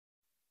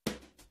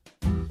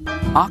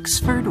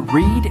Oxford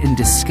Read and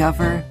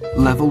Discover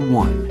Level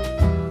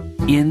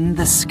 1 In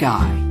the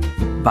Sky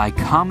by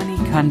Kamini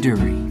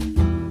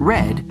Kanduri.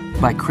 Read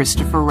by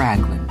Christopher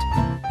Ragland.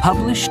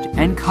 Published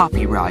and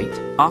copyright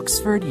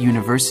Oxford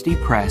University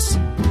Press,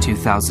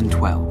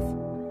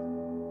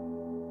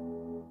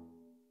 2012.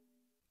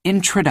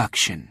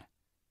 Introduction.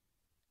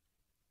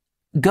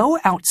 Go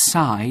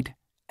outside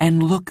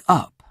and look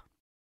up.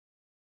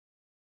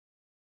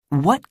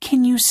 What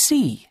can you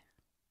see?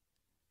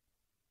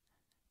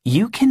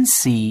 You can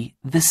see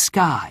the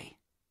sky.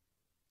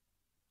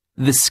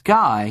 The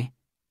sky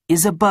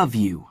is above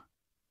you.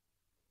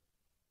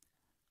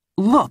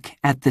 Look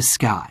at the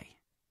sky.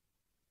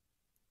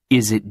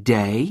 Is it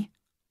day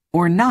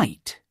or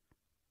night?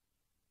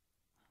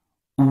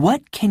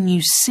 What can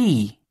you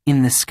see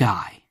in the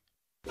sky?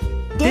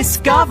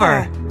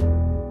 Discover!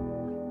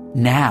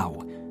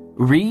 Now,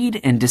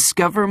 read and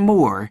discover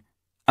more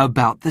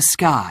about the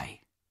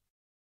sky.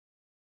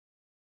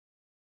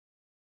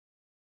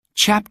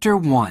 Chapter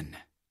 1.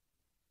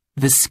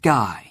 The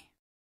Sky.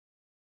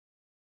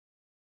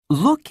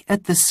 Look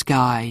at the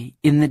sky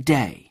in the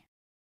day.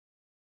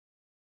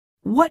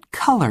 What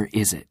color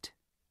is it?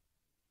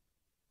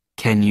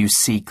 Can you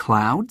see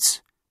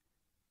clouds?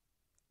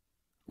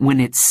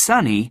 When it's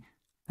sunny,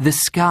 the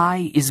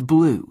sky is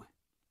blue.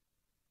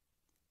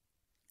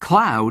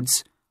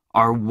 Clouds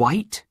are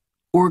white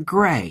or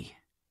gray.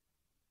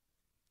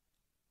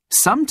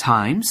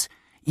 Sometimes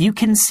you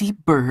can see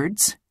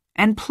birds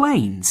and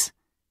planes.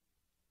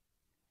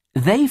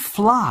 They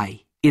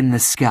fly in the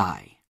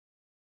sky.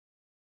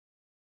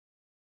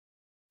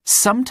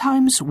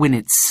 Sometimes when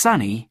it's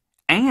sunny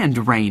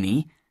and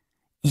rainy,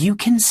 you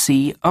can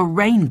see a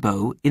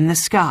rainbow in the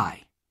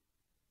sky.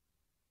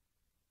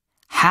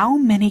 How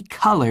many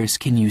colors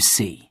can you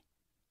see?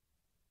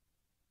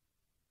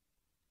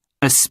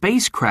 A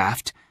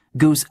spacecraft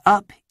goes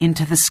up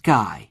into the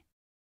sky.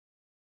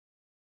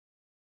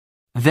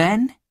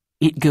 Then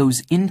it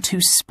goes into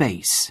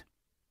space.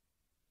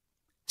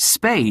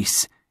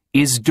 Space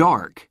is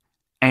dark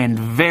and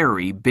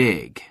very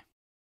big.